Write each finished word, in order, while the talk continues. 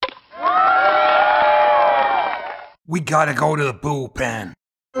We gotta go to the bullpen.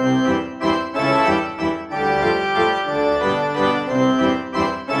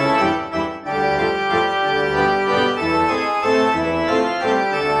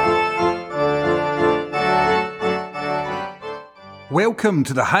 Welcome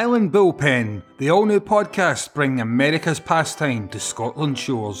to the Highland Bullpen, the all-new podcast bringing America's pastime to Scotland's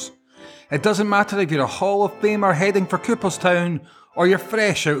shores. It doesn't matter if you're a Hall of Famer heading for Cooperstown or you're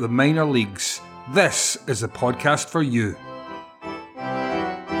fresh out of the minor leagues, this is the podcast for you.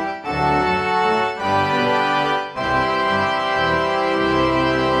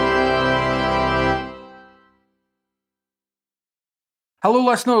 Hello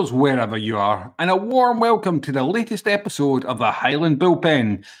listeners, wherever you are, and a warm welcome to the latest episode of the Highland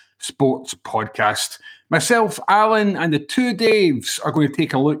Bullpen Sports Podcast. Myself, Alan, and the two Daves are going to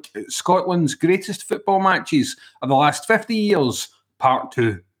take a look at Scotland's greatest football matches of the last 50 years, part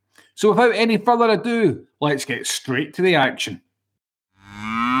 2. So without any further ado, let's get straight to the action.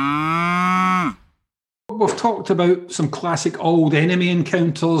 We've talked about some classic old enemy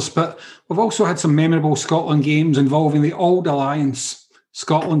encounters, but we've also had some memorable Scotland games involving the Old Alliance,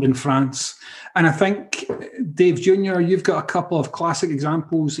 Scotland and France. And I think, Dave Jr., you've got a couple of classic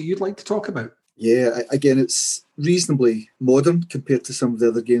examples that you'd like to talk about. Yeah, again, it's reasonably modern compared to some of the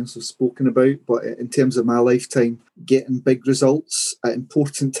other games we've spoken about. But in terms of my lifetime, getting big results at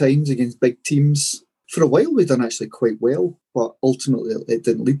important times against big teams, for a while we'd done actually quite well, but ultimately it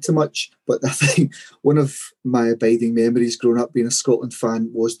didn't lead to much. But I think one of my abiding memories growing up being a Scotland fan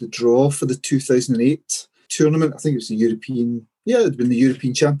was the draw for the 2008 tournament. I think it was the European... Yeah, it had been the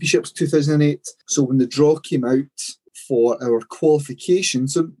European Championships 2008. So when the draw came out for our qualification,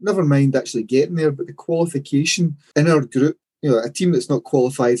 so never mind actually getting there, but the qualification in our group, a team that's not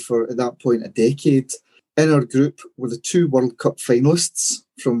qualified for, at that point, a decade, in our group were the two World Cup finalists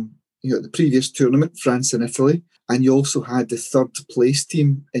from the previous tournament, France and Italy. And you also had the third place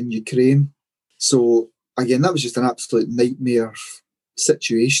team in Ukraine. So again, that was just an absolute nightmare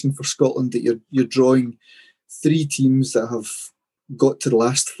situation for Scotland, that you're drawing three teams that have got to the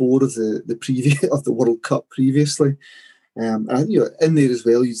last four of the previous of the World Cup previously, and in there as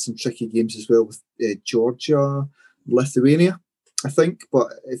well, you had some tricky games as well with Georgia, Lithuania, I think. But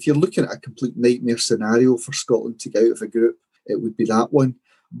if you're looking at a complete nightmare scenario for Scotland to get out of a group, it would be that one.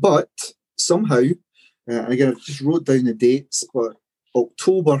 But somehow, and again, I've just wrote down the dates, but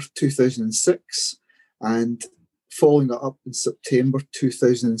October 2006 and following it up in September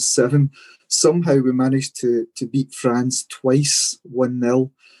 2007, somehow we managed to beat France twice,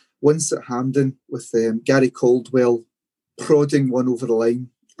 1-0. Once at Hampden with Gary Caldwell prodding one over the line,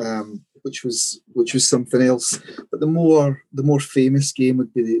 which was something else. But the more famous game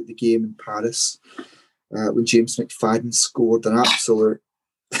would be the game in Paris when James McFadden scored an absolute.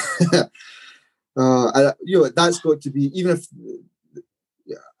 That's got to be, even if.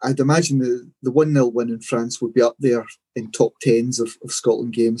 I'd imagine the 1-0 win in France would be up there in top tens of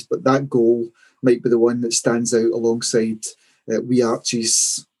Scotland games, but that goal might be the one that stands out alongside Wee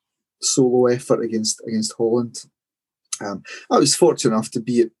Archie's solo effort against Holland. I was fortunate enough to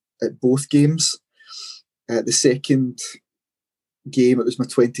be at both games. The second game, it was my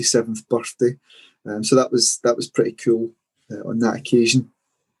 27th birthday, so that was pretty cool on that occasion.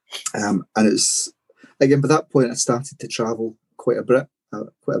 And it was, again, by that point I started to travel quite a bit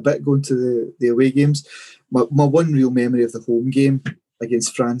going to the away games. My one real memory of the home game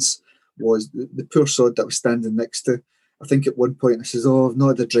against France was the poor sod that I was standing next to. I think at one point I says, I've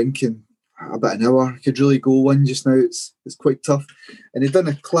not had a drink in about an hour. I could really go one just now. It's quite tough. And he'd done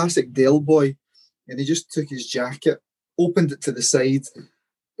a classic Del Boy, and he just took his jacket, opened it to the side,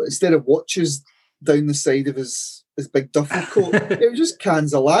 but instead of watches down the side of his big duffel coat, it was just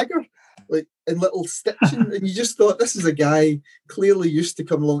cans of lager, like in little stitching, and you just thought, this is a guy clearly used to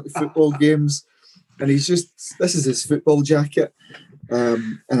come along to football games, and this is his football jacket.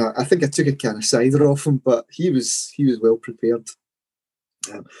 And I think I took a can of cider off him, but he was well prepared.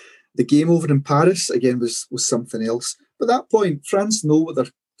 The game over in Paris again was something else. But at that point, France know what they're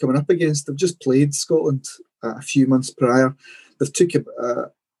coming up against. They've just played Scotland a few months prior. They've took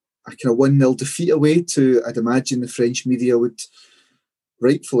a kind of 1-0 defeat away to, I'd imagine the French media would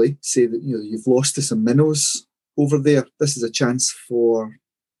rightfully say that you've lost to some minnows over there. This is a chance for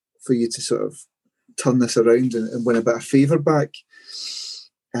you to sort of turn this around and win a bit of favour back.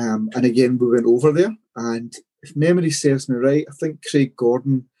 And again, we went over there, and if memory serves me right, I think Craig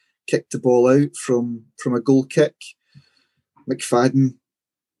Gordon kicked the ball out from a goal kick. McFadden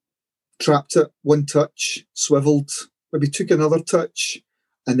trapped it, one touch, swiveled, maybe took another touch,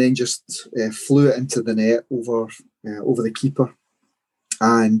 and then just flew it into the net over the keeper.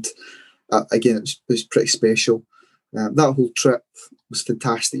 And again, it was pretty special. That whole trip was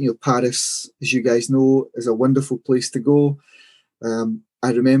fantastic. Paris, as you guys know, is a wonderful place to go.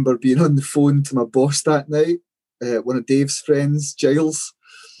 I remember being on the phone to my boss that night, one of Dave's friends, Giles,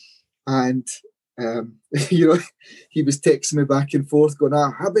 and he was texting me back and forth, going,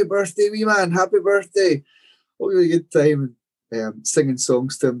 happy birthday, wee man, happy birthday. What a really good time, singing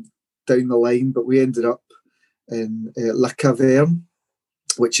songs to him down the line. But we ended up in La Caverne,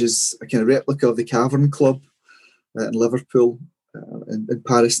 which is a kind of replica of the Cavern Club in Liverpool, in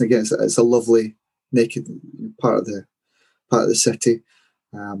Paris. And again, it's a lovely naked part of the city,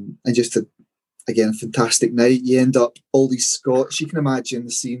 and just a fantastic night. You end up all these Scots. You can imagine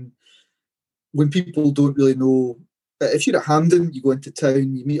the scene when people don't really know. If you're at Hampden, you go into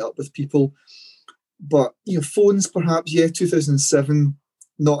town, you meet up with people, but phones perhaps 2007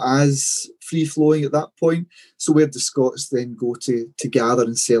 not as free flowing at that point. So where the Scots then go to gather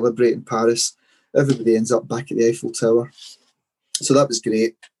and celebrate in Paris, everybody ends up back at the Eiffel Tower. So that was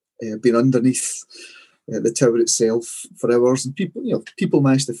great, being underneath the tower itself for hours, and people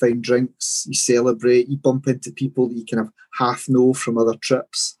manage to find drinks. You celebrate, you bump into people that you kind of half know from other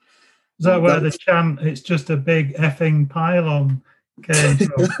trips. Is that where the chant, it's just a big effing pylon, came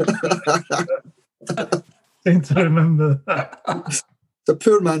from? I seem to remember that. It's a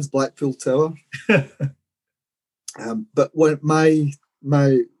poor man's Blackpool Tower. But when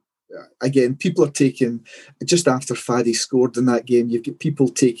my again, people are taking, just after Faddy scored in that game, you've got people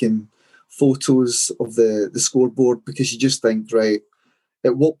taking photos of the scoreboard, because you just think, right,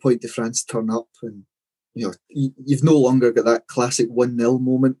 at what point do France turn up? And you've no longer got that classic 1-0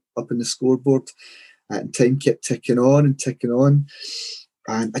 moment up in the scoreboard, and time kept ticking on and ticking on.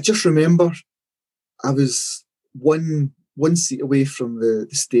 And I just remember I was one seat away from the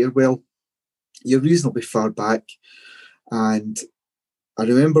stairwell. You're reasonably far back, and I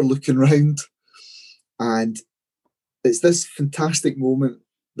remember looking round, and it's this fantastic moment,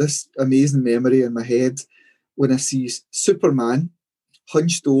 this amazing memory in my head, when I see Superman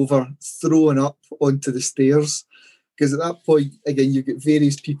hunched over, thrown up onto the stairs. Because at that point, again, you get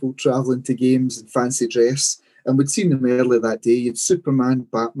various people travelling to games in fancy dress, and we'd seen them earlier that day. You had Superman,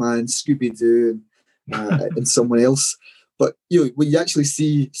 Batman, Scooby-Doo, and someone else. But when you actually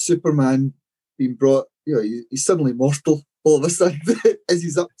see Superman being brought, he's suddenly mortal all of a sudden as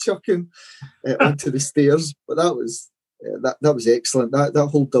he's up chucking onto the stairs. But that was excellent. That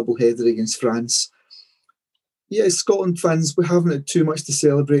whole double header against France. Yeah, Scotland fans, we haven't had too much to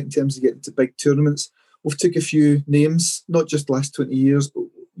celebrate in terms of getting to big tournaments. We've took a few names, not just the last 20 years, but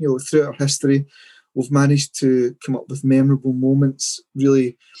throughout our history, we've managed to come up with memorable moments,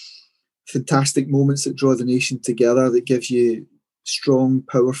 really fantastic moments that draw the nation together, that give you strong,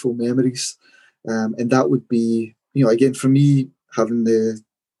 powerful memories. And that would be, again, for me, having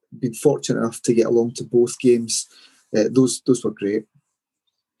been fortunate enough to get along to both games, those were great.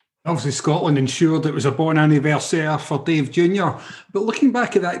 Obviously, Scotland ensured it was a bon anniversaire for Dave Jr. But looking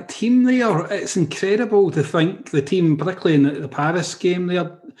back at that team there, it's incredible to think the team, particularly in the Paris game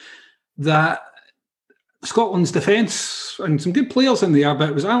there, that Scotland's defence, and some good players in there, but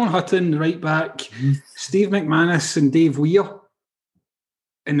it was Alan Hutton, right back, Steve McManus and Dave Weir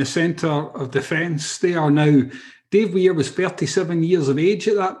in the centre of defence there. Now, Dave Weir was 37 years of age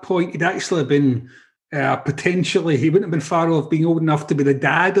at that point. He'd actually been potentially, he wouldn't have been far off being old enough to be the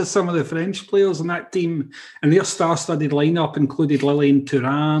dad of some of the French players in that team. And their star-studded lineup included Lilian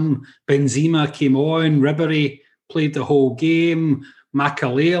Thuram, Benzema came on, Ribéry played the whole game,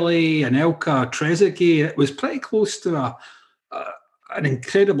 Makalele, Anelka, Trezeguet. It was pretty close to an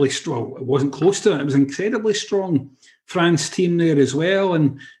incredibly strong, it wasn't close to it was an incredibly strong France team there as well.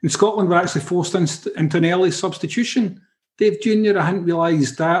 And Scotland were actually forced into an early substitution. Dave Jr., I hadn't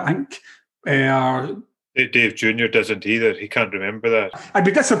realised that. I think Dave Jr. doesn't either. He can't remember that. I'd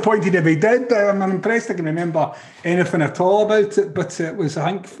be disappointed if he did. I'm impressed I can remember anything at all about it. But it was,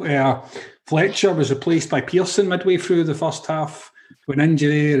 I think, Fletcher was replaced by Pearson midway through the first half with an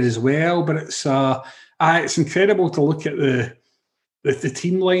injury there as well. But it's incredible to look at the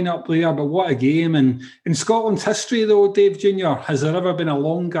team lineup there. But what a game! And in Scotland's history, though, Dave Jr., has there ever been a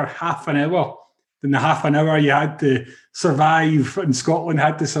longer half an hour than the half an hour you had to survive, and Scotland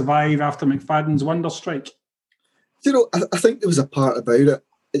had to survive after McFadden's wonder strike? I think there was a part about it.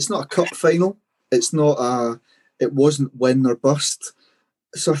 It's not a cup final. It's not it wasn't win or bust.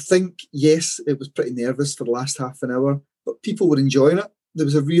 So I think, yes, it was pretty nervous for the last half an hour, but people were enjoying it. There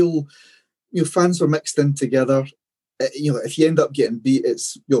was a real, fans were mixed in together. If you end up getting beat,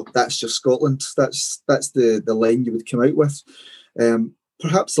 it's, that's just Scotland. That's the line you would come out with.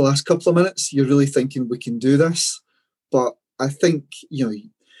 Perhaps the last couple of minutes, you're really thinking we can do this. But I think, you're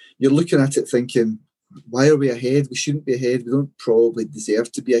looking at it thinking, why are we ahead? We shouldn't be ahead. We don't probably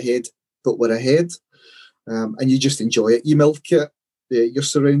deserve to be ahead, but we're ahead. And you just enjoy it. You milk it. You're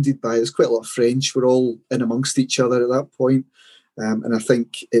surrounded by, there's quite a lot of French. We're all in amongst each other at that point. And I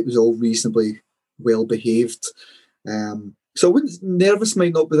think it was all reasonably well behaved. So nervous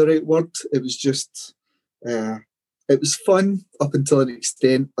might not be the right word. It was just, it was fun up until an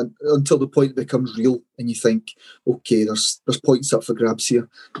extent, until the point it becomes real and you think, okay, there's points up for grabs here.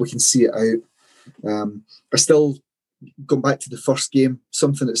 We can see it out. I still, going back to the first game,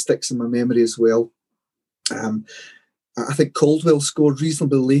 something that sticks in my memory as well. I think Caldwell scored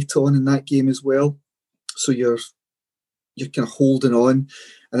reasonably late on in that game as well. So you're kind of holding on.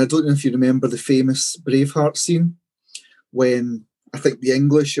 And I don't know if you remember the famous Braveheart scene when I think the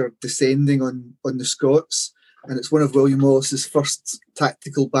English are descending on the Scots, and it's one of William Wallace's first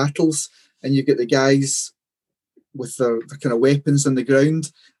tactical battles, and you get the guys with their kind of weapons on the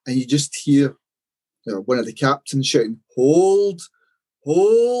ground, and you just hear one of the captains shouting, hold,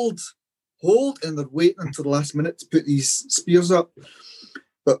 hold, hold, and they're waiting until the last minute to put these spears up.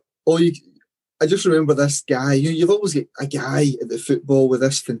 But I just remember this guy. You've always got a guy at the football with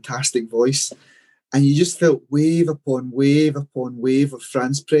this fantastic voice, and you just felt wave upon wave upon wave of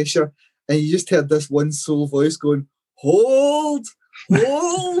France pressure, and you just heard this one sole voice going, hold,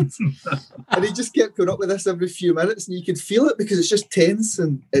 hold. And he just kept going up with this every few minutes, and you could feel it because it's just tense,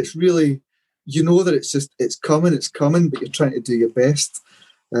 and it's really, you know that it's coming, but you're trying to do your best.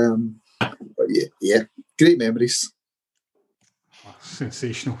 But yeah, great memories.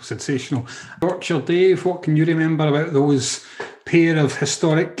 Sensational. Yorkshire Dave, what can you remember about those pair of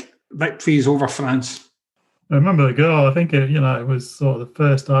historic victories over France? I remember the goal. I think it was sort of the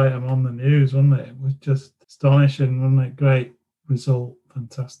first item on the news, wasn't it? It was just astonishing, wasn't it? Great result,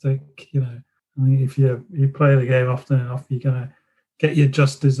 fantastic. I mean, if you play the game often enough, you're gonna get your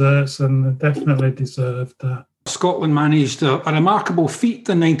just desserts, and definitely deserved that. Scotland managed a remarkable feat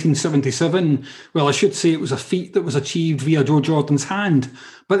in 1977. Well, I should say it was a feat that was achieved via Joe Jordan's hand,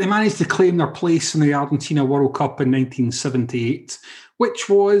 but they managed to claim their place in the Argentina World Cup in 1978, which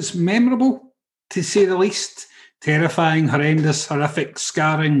was memorable, to say the least. Terrifying, horrendous, horrific,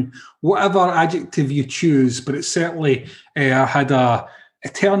 scarring, whatever adjective you choose, but it certainly had an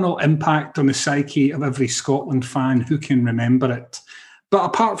eternal impact on the psyche of every Scotland fan who can remember it. But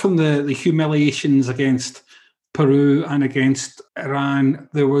apart from the humiliations against Peru and against Iran,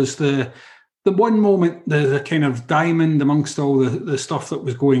 there was the one moment, the kind of diamond amongst all the stuff that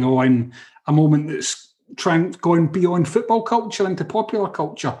was going on, a moment that's going beyond football culture into popular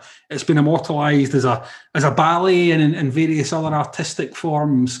culture. It's been immortalised as a ballet and in various other artistic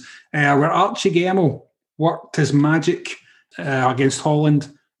forms, where Archie Gemmill worked his magic against Holland.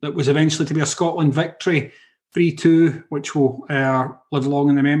 That was eventually to be a Scotland victory, 3-2, which will live long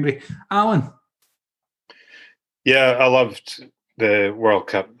in the memory. Alan? Yeah, I loved the World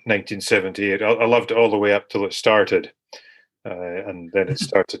Cup 1978. I loved it all the way up till it started. And then it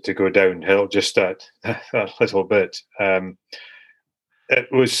started to go downhill just that little bit.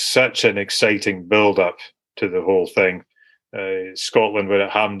 It was such an exciting build-up to the whole thing. Scotland were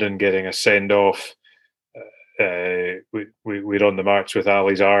at Hampden getting a send-off. We're on the march with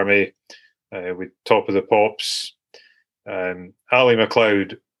Ali's army. With Top of the Pops. Ali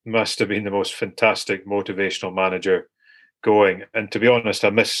MacLeod must have been the most fantastic motivational manager going. And to be honest, I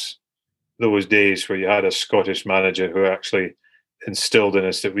miss those days where you had a Scottish manager who actually instilled in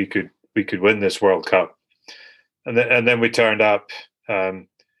us that we could win this World Cup. And then we turned up.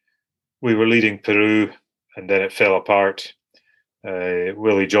 We were leading Peru, and then it fell apart.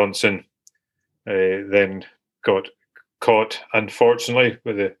 Willie Johnson then got caught, unfortunately,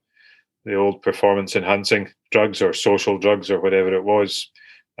 with the old performance-enhancing drugs or social drugs or whatever it was.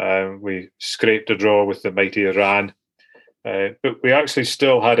 We scraped a draw with the mighty Iran. But we actually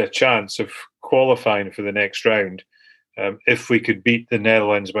still had a chance of qualifying for the next round if we could beat the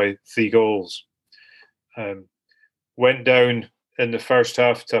Netherlands by 3 goals. Went down in the first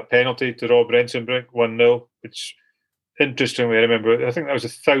half to a penalty to Rob Rensenbrink, 1-0, which, interestingly, I remember, I think that was the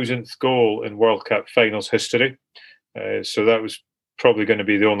 1,000th goal in World Cup finals history. So that was probably going to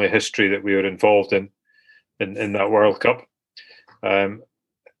be the only history that we were involved in that World Cup.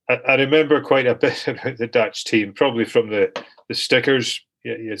 I remember quite a bit about the Dutch team, probably from the stickers,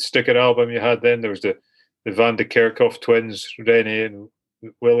 sticker album you had then. There was the Van de Kerkhoff twins, Rene and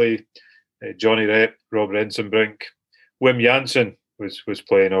Willie, Johnny Rep, Rob Rensenbrink. Wim Jansen was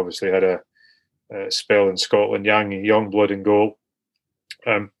playing, obviously had a spell in Scotland, young blood in goal.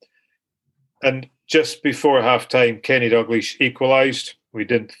 And just before half-time, Kenny Dalglish equalised. We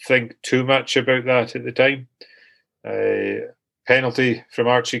didn't think too much about that at the time. penalty from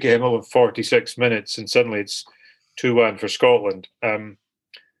Archie Gemmill in 46 minutes, and suddenly it's 2-1 for Scotland.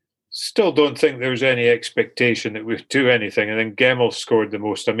 Still don't think there was any expectation that we'd do anything. And then Gemmill scored the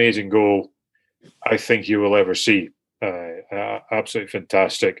most amazing goal I think you will ever see. Absolutely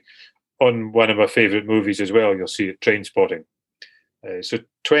fantastic. On one of my favourite movies as well, you'll see it, Trainspotting. So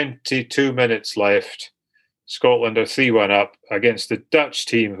 22 minutes left. Scotland are 3-1 up against the Dutch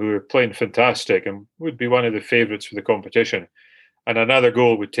team, who are playing fantastic and would be one of the favourites for the competition. And another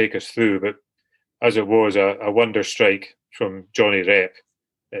goal would take us through, but as it was, a wonder strike from Johnny Rep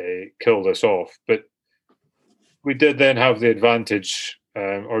killed us off. But we did then have the advantage,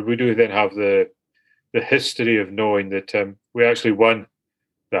 or we do then have the history of knowing that we actually won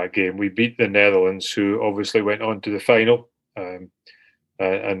that game. We beat the Netherlands, who obviously went on to the final, and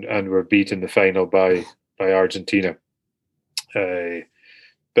were beat in the final by Argentina.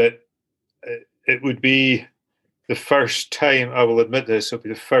 But it would be the first time, I will admit this, it'll be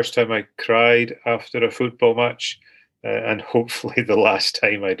the first time I cried after a football match, and hopefully the last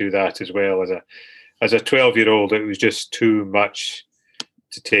time I do that as well. As a 12-year-old, it was just too much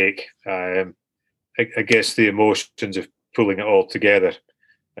to take. I guess the emotions of pulling it all together.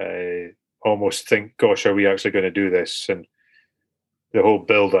 Almost think, gosh, are we actually going to do this? And the whole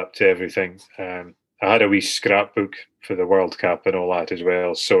build-up to everything. I had a wee scrapbook for the World Cup and all that as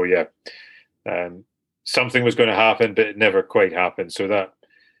well. So, yeah, something was going to happen, but it never quite happened. So that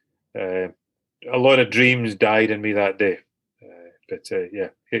a lot of dreams died in me that day. But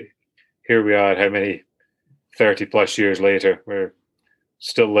here we are, how many 30-plus years later, we're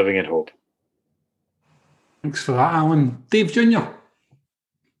still living in hope. Thanks for that, Alan. Dave Jr.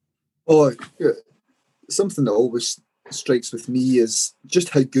 Oh, something that always strikes with me is just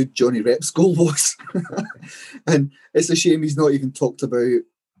how good Johnny Rep's goal was. And it's a shame he's not even talked about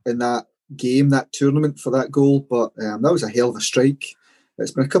in that game, that tournament, for that goal. But that was a hell of a strike.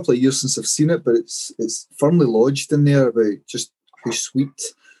 It's been a couple of years since I've seen it, but it's firmly lodged in there about just how sweet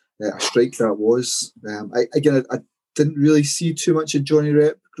a strike that was. I didn't really see too much of Johnny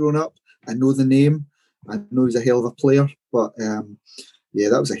Rep growing up. I know the name. I know he's a hell of a player, but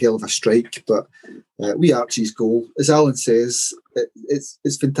that was a hell of a strike. But wee Archie's goal, as Alan says,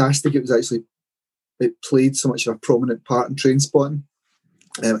 it's fantastic. It played so much of a prominent part in Trainspotting.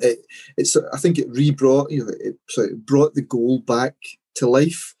 I think it rebrought, it brought the goal back to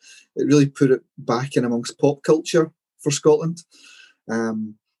life. It really put it back in amongst pop culture for Scotland,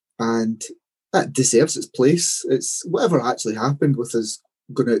 and that deserves its place. It's whatever actually happened with us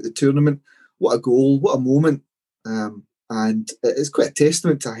going out the tournament. What a goal! What a moment! And it's quite a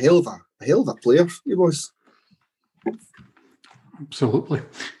testament to a hell of a player he was. Absolutely.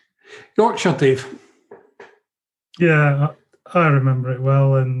 Yorkshire, Dave. Yeah, I remember it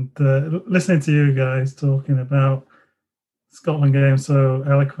well. And listening to you guys talking about Scotland game so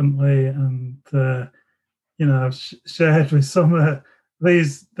eloquently, and I've shared with some of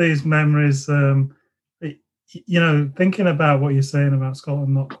these memories. Thinking about what you're saying about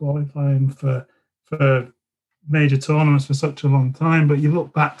Scotland not qualifying for major tournaments for such a long time, but you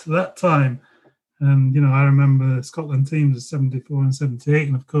look back to that time, and I remember the Scotland teams of 74 and 78,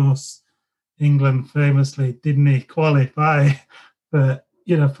 and of course England famously didn't qualify for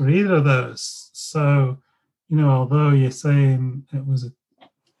either of those. So although you're saying it was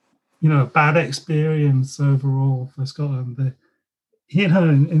a bad experience overall for Scotland,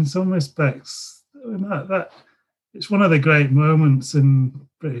 in some respects that it's one of the great moments in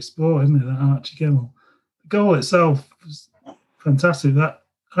British sport, isn't it? That Archie Gemmill. The goal itself was fantastic. That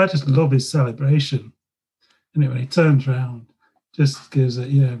I just love his celebration. And when he turns around, just gives it,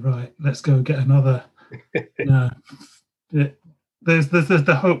 right, let's go get another. There's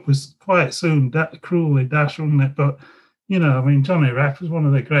the hope was quite soon cruelly dashed, wasn't it? But Johnny Rep was one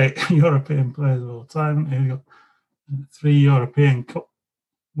of the great European players of all time. He got 3 European Cup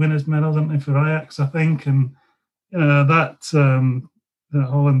winners' medals, haven't they, for Ajax, I think, and that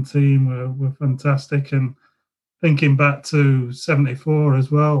Holland team were fantastic. And thinking back to 74 as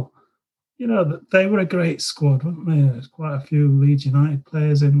well, they were a great squad, weren't they? There's quite a few Leeds United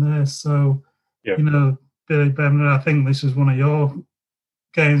players in there. So, Billy Bremner, I think this is one of your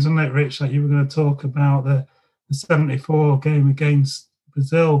games, isn't it, Rich, that you were going to talk about, the 74 game against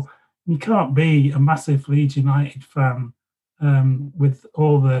Brazil. You can't be a massive Leeds United fan with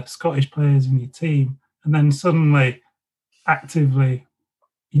all the Scottish players in your team and then suddenly actively,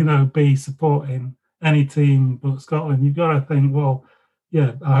 be supporting any team but Scotland. You've got to think, well,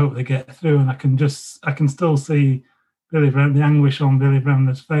 I hope they get through. And I can still see the anguish on Billy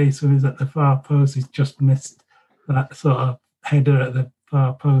Bremner's face when he's at the far post. He's just missed that sort of header at the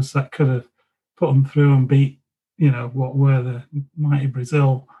far post that could have put them through and beat what were the mighty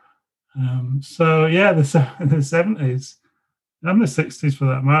Brazil. So yeah, the 70s and the 60s for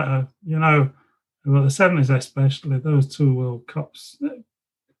that matter, well, the 70s especially, those two World Cups,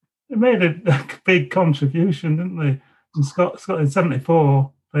 they made a big contribution, didn't they? And Scotland in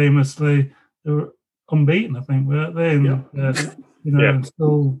 74, famously, they were unbeaten, I think, weren't they? And, and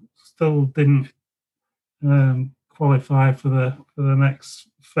still didn't qualify for the next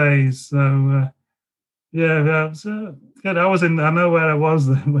phase. So, it was good. I know where I was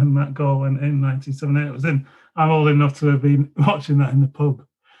then when that goal went in 1978. I'm old enough to have been watching that in the pub,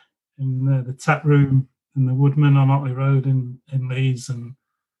 in the tap room in the Woodman on Otley Road in Leeds, and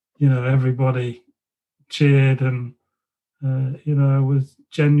everybody cheered, and was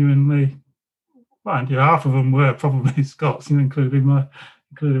genuinely, mind you, half of them were probably Scots, including one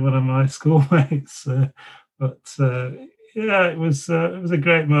of my schoolmates. It was a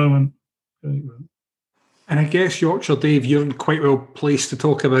great moment. And I guess, Yorkshire Dave, you're quite well placed to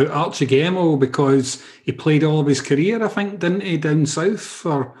talk about Archie Gemmill, because he played all of his career, I think, didn't he, down south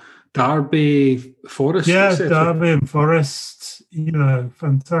for Derby, Forest? Yeah, Derby and Forest,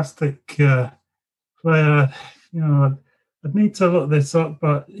 fantastic player. I'd need to look this up,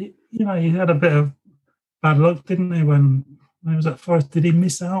 but, he had a bit of bad luck, didn't he, when he was at Forest? Did he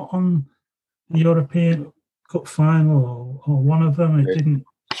miss out on the European Cup final or one of them? It didn't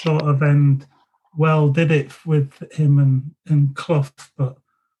sort of end well, did it, with him and Clough? But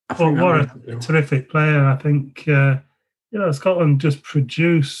what a terrific player. I think, Scotland just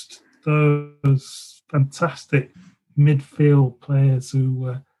produced those fantastic midfield players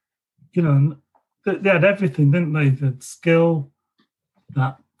who, they had everything, didn't they? They had skill,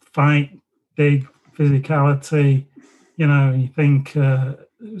 that fight, big physicality, and you think it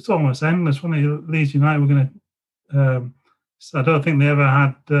was almost endless. When Leeds United were going to, I don't think they ever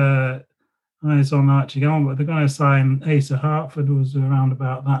had eyes on Archie Gemmill, but they're going to sign Asa Hartford, was around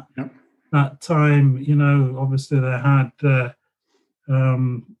about that time. Obviously they had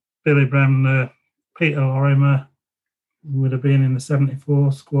Billy Bremner, Peter Lorimer would have been in the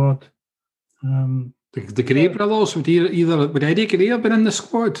 74 squad. The Gray brothers, would Eddie Gray have been in the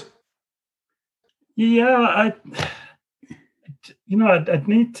squad? Yeah, I'd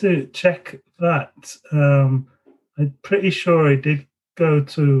need to check that. I'm pretty sure he did go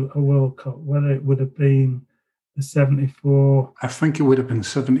to a World Cup, whether it would have been the 74. I think it would have been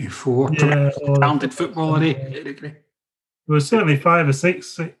 74. Yeah, talented footballer, Eddie Gray. There were certainly 5 or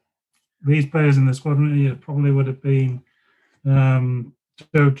 6 these players in the squad. It probably would have been Joe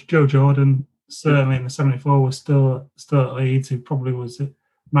Jordan, certainly in the 74, was still at Leeds, who probably was at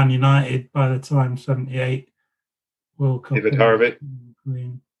Man United by the time 78 World Cup. David Harvey.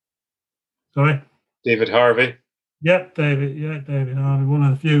 Sorry? David Harvey. Yep, David Harvey, one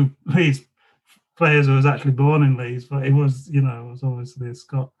of the few Leeds players who was actually born in Leeds, but he was, was obviously a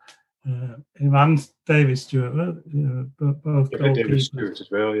Scot. Him and David Stewart, both goalkeepers. David Stewart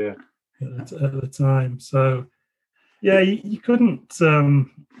as well, yeah. At the time. So, yeah, you couldn't, as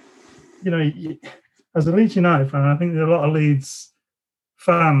a Leeds United fan, I think a lot of Leeds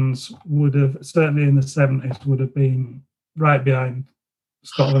fans would have, certainly in the 70s, would have been right behind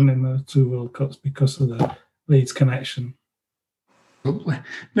Scotland in those 2 World Cups because of the Leeds connection. Lovely.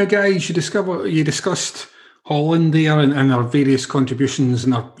 Now, guys, you discussed Holland there and their various contributions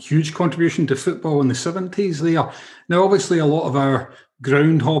and their huge contribution to football in the 70s there. Now, obviously, a lot of our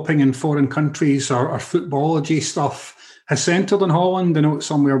ground hopping in foreign countries, our footballogy stuff, has centred in Holland. I know it's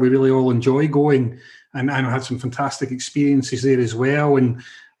somewhere we really all enjoy going, and I had some fantastic experiences there as well, and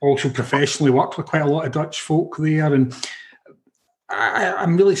also professionally worked with quite a lot of Dutch folk there. And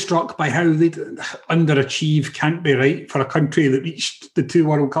I'm really struck by how they underachieve can't be right for a country that reached the 2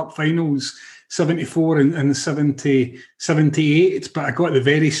 World Cup finals, 74 and 78. But I got the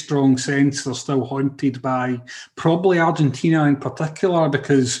very strong sense they're still haunted by probably Argentina in particular,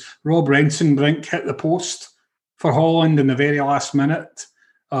 because Rob Rensenbrink hit the post for Holland in the very last minute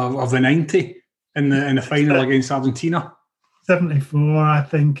of the 90 in the final against Argentina. 74, I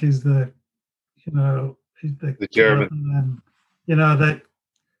think, is the German. They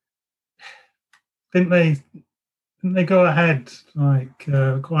didn't they go ahead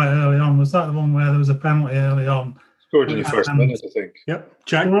quite early on? Was that the one where there was a penalty early on? Scored in the first minute, I think. Yep,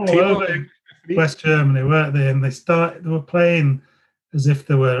 Jack Taylor. West Germany, weren't they? And they were playing as if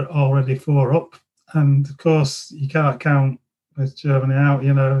they were already 4 up, and of course you can't count West Germany out,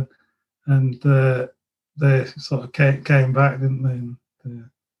 and they sort of came back, didn't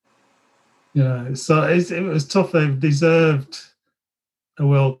they? So it was tough. They deserved a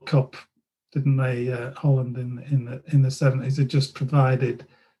World Cup, didn't they? Holland in the 70s. It just provided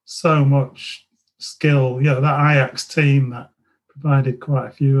so much skill. That Ajax team that provided quite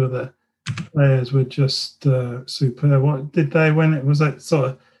a few of the players were just superb. What did they win? It was like sort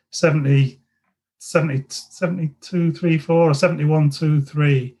of 72-3-4 or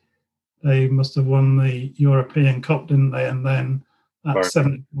 71-2-3. They must have won the European Cup, didn't they? And then that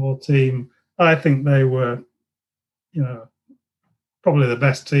 74 team, I think they were, probably the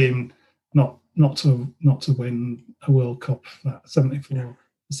best team not to win a World Cup. That 74,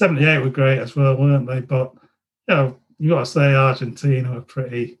 78 were great as well, weren't they? But you got to say Argentina were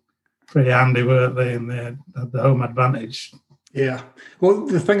pretty handy, weren't they? And they had the home advantage. Yeah. Well,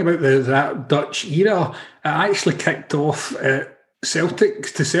 the thing about that Dutch era, it actually kicked off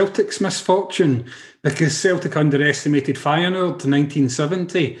Celtic's misfortune, because Celtic underestimated Feyenoord in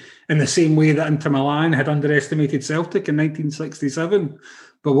 1970 in the same way that Inter Milan had underestimated Celtic in 1967.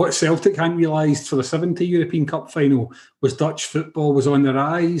 But what Celtic hadn't realised for the 70 European Cup final was Dutch football was on the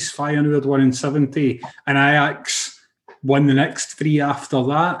rise. Feyenoord won in 70 and Ajax won the next three after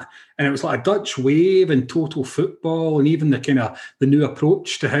that. And it was like a Dutch wave in total football, and even the new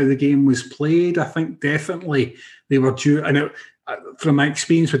approach to how the game was played. I think definitely they were due. And from my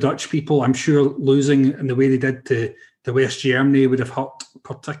experience with Dutch people, I'm sure losing in the way they did to West Germany would have hurt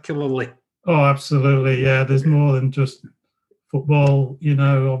particularly. Oh, absolutely. Yeah, there's more than just football,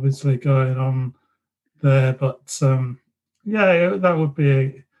 obviously going on there. But that would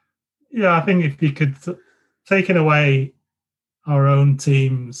be, I think if you could taken away our own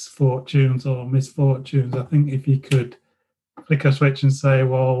team's fortunes or misfortunes, I think if you could flick a switch and say,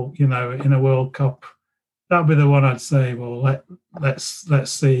 well, in a World Cup, that'd be the one I'd say, well,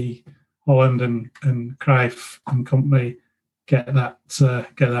 let's see Holland and Cruyff and company get their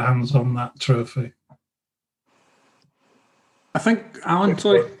hands on that trophy. I think, Alan,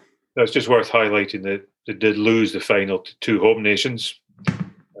 sorry. That's just worth highlighting that they did lose the final to two home nations.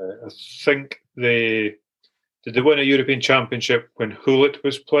 I think did they win a European Championship when Hullet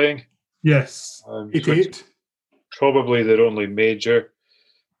was playing? Yes. 88. Probably their only major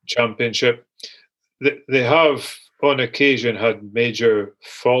championship. They have, on occasion, had major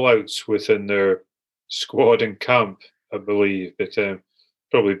fallouts within their squad and camp, I believe, but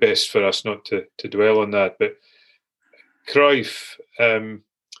probably best for us not to dwell on that. But Cruyff,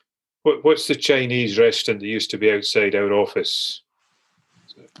 what's the Chinese restaurant that used to be outside our office?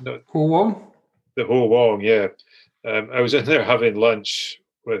 Ho Wong? The Ho Wong, yeah. I was in there having lunch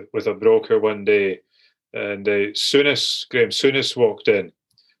with a broker one day, and Graham Souness walked in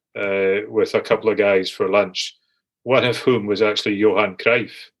with a couple of guys for lunch, one of whom was actually Johan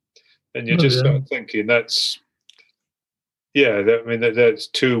Cruyff. And you start thinking that's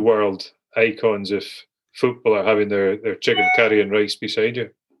two world icons of football are having their chicken curry and rice beside you.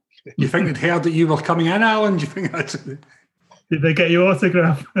 You think they'd heard that you were coming in, Alan? Do you think that's... Did they get your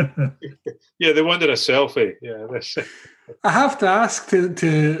autograph? Yeah, they wanted a selfie. Yeah, I have to ask to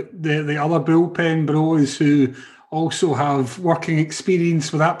the other bullpen bros who also have working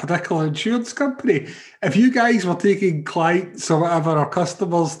experience with that particular insurance company. If you guys were taking clients or whatever, or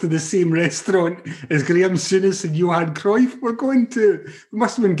customers to the same restaurant as Graham Souness and Johan Cruyff were going to, it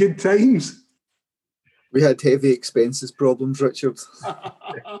must have been good times. We had heavy expenses problems, Richard.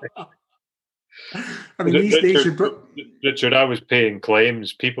 I mean, these days... Richard, I was paying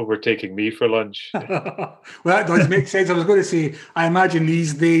claims. People were taking me for lunch. Well, that does make sense. I was going to say, I imagine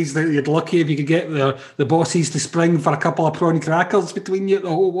these days that you're lucky if you could get the bosses to spring for a couple of prawn crackers between you at the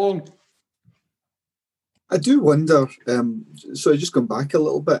whole long. I do wonder, so just going back a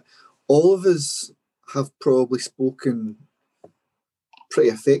little bit, all of us have probably spoken pretty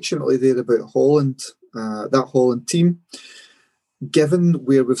affectionately there about Holland, that Holland team. Given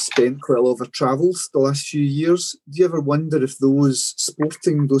where we've spent quite a lot of our travels the last few years, do you ever wonder if those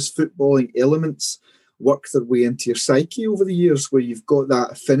footballing elements work their way into your psyche over the years, where you've got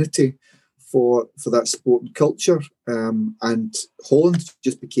that affinity for that sport and culture? And Holland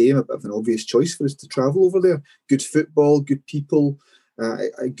just became a bit of an obvious choice for us to travel over there. Good football, good people,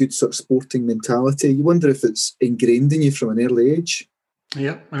 a good sort of sporting mentality. You wonder if it's ingrained in you from an early age.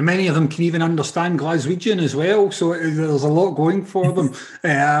 Yeah, and many of them can even understand Glaswegian as well, so there's a lot going for them.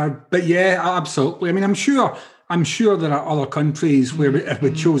 But yeah, absolutely. I mean, I'm sure there are other countries where, if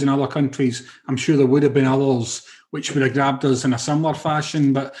we'd chosen other countries, I'm sure there would have been others which would have grabbed us in a similar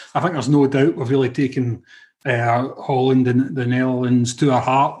fashion. But I think there's no doubt we've really taken Holland and the Netherlands to our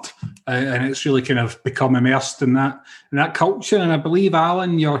heart, and it's really kind of become immersed in that culture. And I believe,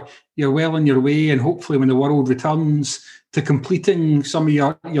 Alan, you're well on your way, and hopefully when the world returns to completing some of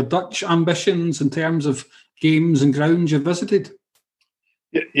your Dutch ambitions in terms of games and grounds you've visited.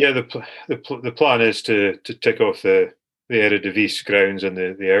 Yeah, the plan is to tick off the Eredivisie grounds and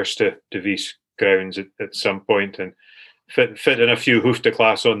the Eerste Divisie grounds at some point and fit in a few hoof de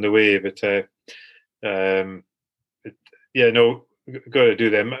class on the way. But got to do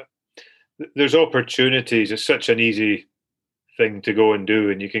them. There's opportunities. It's such an easy thing to go and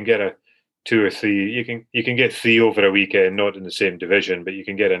do, and you can get a 2 or 3. You can get 3 over a weekend, not in the same division, but you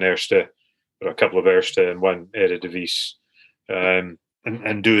can get an Erste or a couple of Erste and one Eredivisie,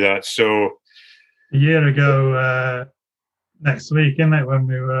 and do that. So a year ago, next week, isn't it, when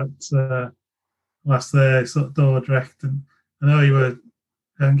we were at last there, sort of Dordrecht, and I know you were.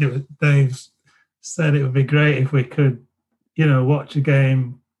 I think it was Dave said it would be great if we could, watch a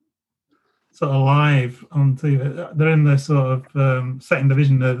game sort of live on TV. They're in the sort of second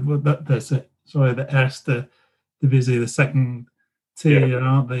division. The Erste Divisie, the second tier,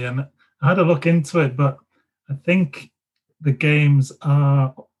 aren't they? And I had a look into it, but I think the games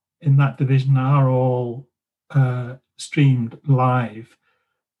are in that division are all streamed live.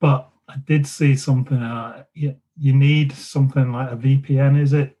 But I did see something. You need something like a VPN,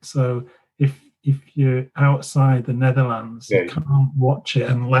 is it? So if you're outside the Netherlands, you can't watch it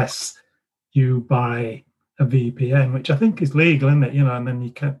unless you buy a VPN, which I think is legal, isn't it? And then you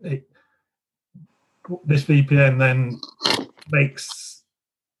can. This VPN then makes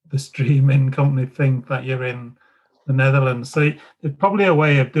the streaming company think that you're in the Netherlands. So there's probably a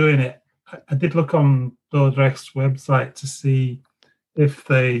way of doing it. I did look on Dordrecht's website to see if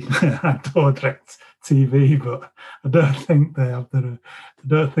they had Dordrecht TV, but I don't think they have. I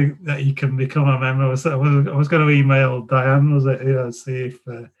don't think that you can become a member. I was going to email Diane, was it? See if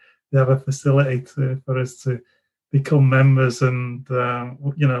they have a facility for us to become members and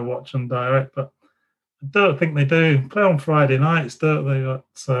watch them direct. But I don't think they do. Play on Friday nights, don't they? But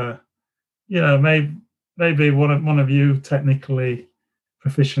maybe one of you technically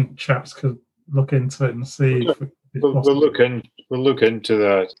proficient chaps could look into it and see if it's possible. We'll look into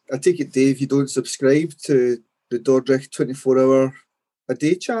that. I take it, Dave, you don't subscribe to the Dordrecht 24-hour a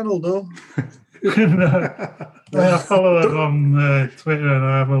day channel, no? No. I follow them on Twitter and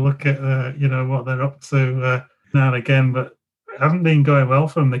I have a look at what they're up to now and again, but it hasn't been going well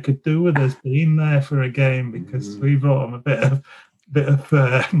for them. They could do with us being there for a game because we brought them a bit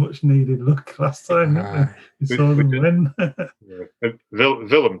of much needed luck last time. We saw them win.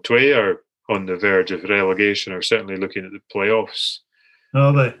 Willem II are on the verge of relegation, or certainly looking at the playoffs.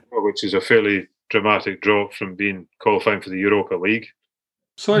 Are they? Which is a fairly dramatic drop from being qualifying for the Europa League.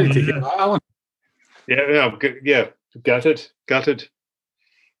 Sorry to hear that, Alan. Yeah, gutted.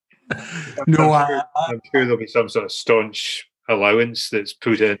 No, I'm sure there'll be some sort of staunch allowance that's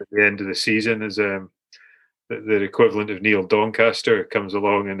put in at the end of the season as the equivalent of Neil Doncaster comes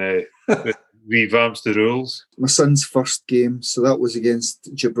along and revamps the rules. My son's first game, so that was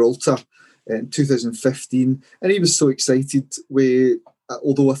against Gibraltar in 2015, and he was so excited.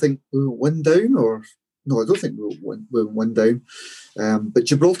 Although I think we went 1 down, or no, I don't think we went 1 down. But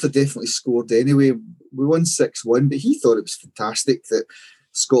Gibraltar definitely scored anyway. We won 6-1, but he thought it was fantastic that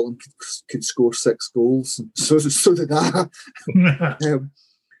Scotland could score 6 goals. So did I.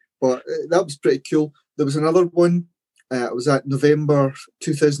 But that was pretty cool. There was another one. It was at November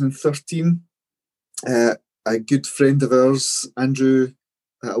 2013. A good friend of ours, Andrew,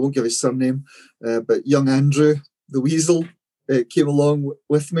 I won't give his surname, but young Andrew, the Weasel, came along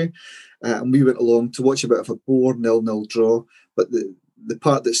with me. And we went along to watch a bit of a bore 0-0 draw. But the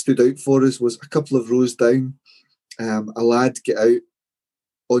part that stood out for us was a couple of rows down, a lad get out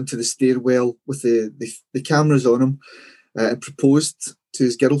onto the stairwell with the cameras on him and proposed to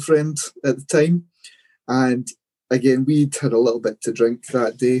his girlfriend at the time. And again, we'd had a little bit to drink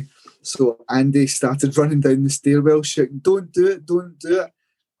that day. So Andy started running down the stairwell shouting, "Don't do it, don't do it."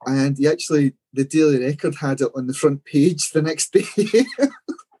 And he actually, the Daily Record had it on the front page the next day.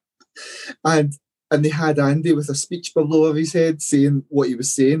 and they had Andy with a speech bubble over his head saying what he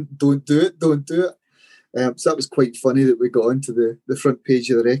was saying, "Don't do it, don't do it." So that was quite funny that we got onto the front page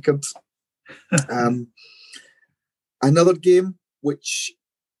of the Record. Another game, which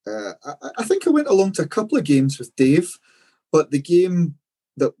I think I went along to a couple of games with Dave, but the game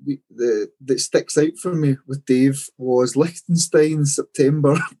that sticks out for me with Dave was Liechtenstein,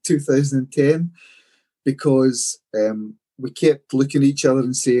 September 2010, because we kept looking at each other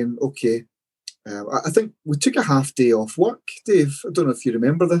and saying, okay, I think we took a half day off work, Dave. I don't know if you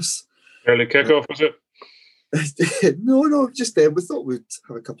remember this. Early kickoff, was it? No, just then. We thought we'd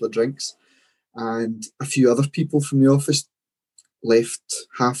have a couple of drinks, and a few other people from the office left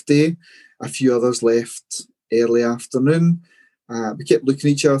half day. A few others left early afternoon. We kept looking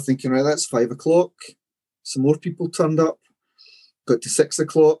at each other thinking, right, that's 5 o'clock. Some more people turned up. Got to 6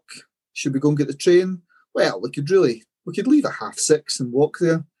 o'clock. Should we go and get the train? Well, we could leave at 6:30 and walk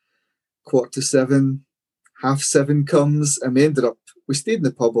there. 7:15, 7:30 comes, and we stayed in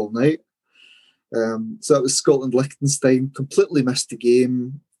the pub all night. So that was Scotland-Liechtenstein, completely missed the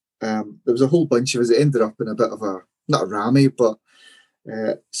game. There was a whole bunch of us. It ended up in a bit of not a rammy, but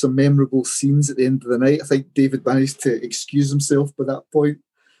some memorable scenes at the end of the night. I think David managed to excuse himself by that point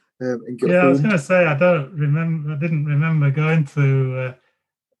and get home. I was going to say, I didn't remember going to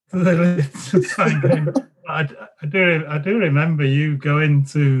the Liechtenstein game. I do remember you going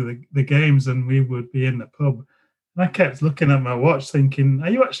to the games, and we would be in the pub. And I kept looking at my watch, thinking, "Are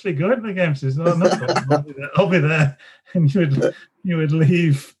you actually going to the games?" He said, "Oh, no problem. I'll be there." And you would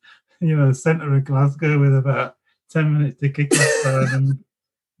leave, the centre of Glasgow with about 10 minutes to kick off time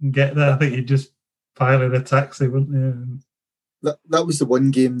and get there. I think you'd just pile in a taxi, wouldn't you? That was the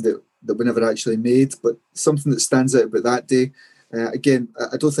one game that we never actually made, but something that stands out about that day. Again,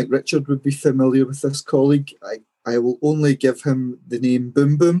 I don't think Richard would be familiar with this colleague. I will only give him the name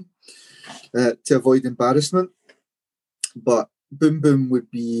Boom Boom to avoid embarrassment. But Boom Boom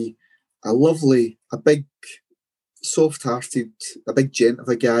would be a big, soft-hearted, a big gent of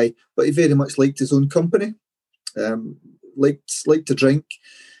a guy, but he very much liked his own company, liked to drink.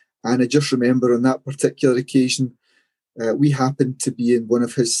 And I just remember on that particular occasion, we happened to be in one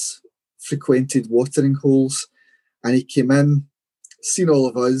of his frequented watering holes, and he came in, seen all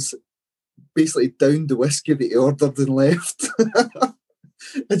of us, basically downed the whiskey that he ordered and left.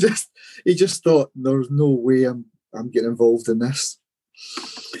 He just thought, there's no way I'm getting involved in this.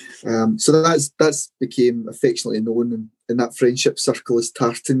 So that's became affectionately known in that friendship circle as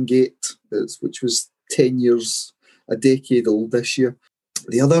Tartan Gate, which was 10 years, a decade old this year.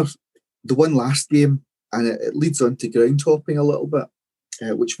 The one last game, and it leads on to ground hopping a little bit,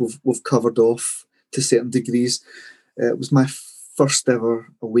 which we've covered off to certain degrees. It was my first ever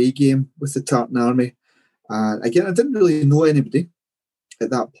away game with the Tartan Army. And again, I didn't really know anybody at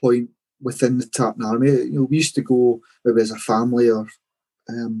that point within the Tartan Army. We used to go maybe as a family or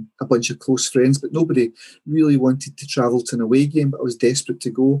a bunch of close friends, but nobody really wanted to travel to an away game, but I was desperate to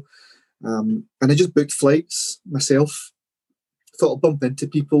go. And I just booked flights myself. Thought I'll bump into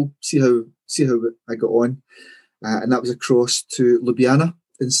people, see how I got on. And that was across to Ljubljana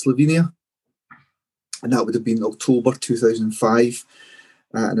in Slovenia. And that would have been October 2005.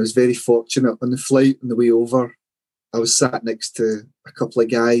 And I was very fortunate on the flight on the way over. I was sat next to a couple of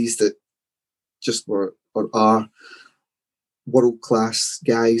guys that just are world-class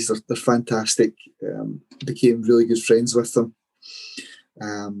guys. They're fantastic. Became really good friends with them.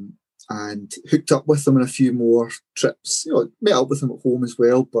 And hooked up with them on a few more trips. Met up with them at home as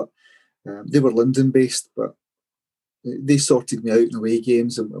well, but they were London-based, but they sorted me out in away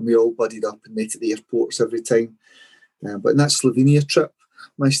games, and we all buddied up and met at the airports every time. But in that Slovenia trip, I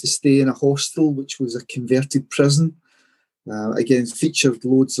managed to stay in a hostel, which was a converted prison. Again, featured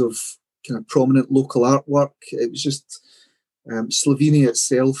loads of kind of prominent local artwork. It was just Slovenia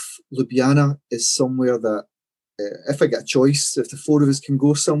itself. Ljubljana is somewhere that, if I get a choice, if the four of us can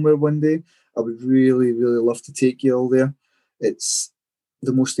go somewhere one day, I would really, really love to take you all there. It's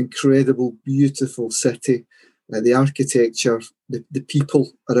the most incredible, beautiful city. The architecture, the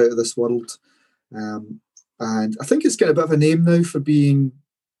people are out of this world. And I think it's got a bit of a name now for being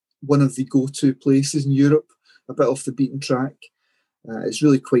one of the go-to places in Europe, a bit off the beaten track. It's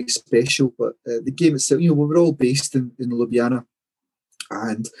really quite special. But the game itself, we were all based in Ljubljana.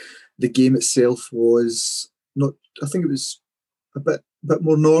 And the game itself was I think it was a bit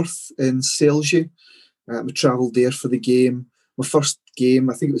more north in Celje. We travelled there for the game. My first game,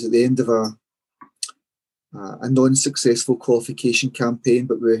 I think it was at the end of a non-successful qualification campaign,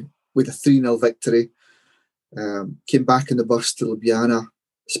 but with a 3-0 victory. Came back in the bus to Ljubljana,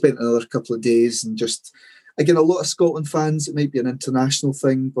 spent another couple of days, and just, again, a lot of Scotland fans, it might be an international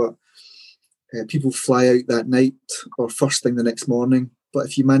thing, but people fly out that night or first thing the next morning. But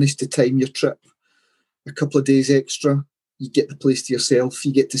if you manage to time your trip a couple of days extra, you get the place to yourself,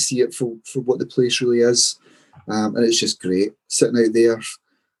 you get to see it for what the place really is. And it's just great. Sitting out there, a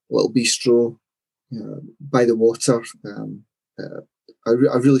little bistro, by the water,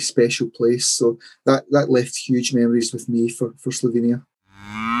 a really special place. So that left huge memories with me for Slovenia.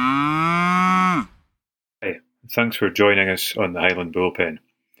 Hey, thanks for joining us on the Highland Bullpen.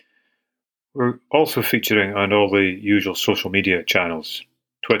 We're also featuring on all the usual social media channels: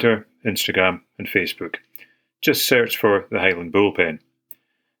 Twitter, Instagram, and Facebook. Just search for the Highland Bullpen.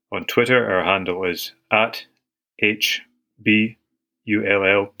 On Twitter, our handle is @HBULLPEN,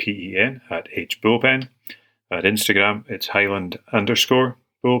 @HBullpen. At Instagram, it's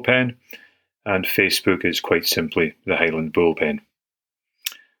Highland_Bullpen. And Facebook is quite simply the Highland Bullpen.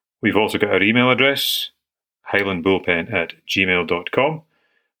 We've also got our email address, highlandbullpen@gmail.com.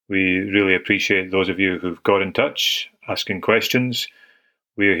 We really appreciate those of you who've got in touch, asking questions.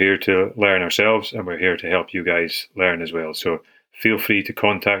 We're here to learn ourselves, and we're here to help you guys learn as well. So feel free to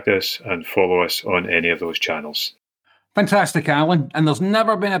contact us and follow us on any of those channels. Fantastic, Alan. And there's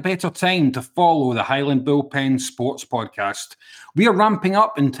never been a better time to follow the Highland Bullpen Sports Podcast. We are ramping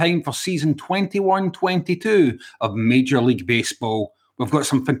up in time for season 21-22 of Major League Baseball. We've got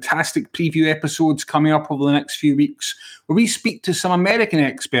some fantastic preview episodes coming up over the next few weeks where we speak to some American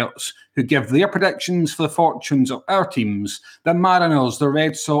experts who give their predictions for the fortunes of our teams, the Mariners, the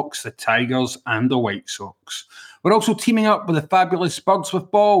Red Sox, the Tigers, and the White Sox. We're also teaming up with the fabulous Birds with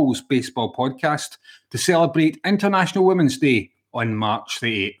Balls baseball podcast to celebrate International Women's Day on March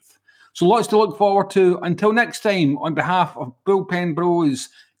the 8th. So lots to look forward to. Until next time, on behalf of Bullpen Bros,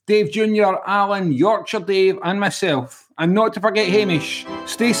 Dave Jr., Alan, Yorkshire Dave, and myself, and not to forget Hamish,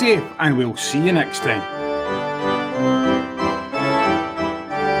 stay safe and we'll see you next time.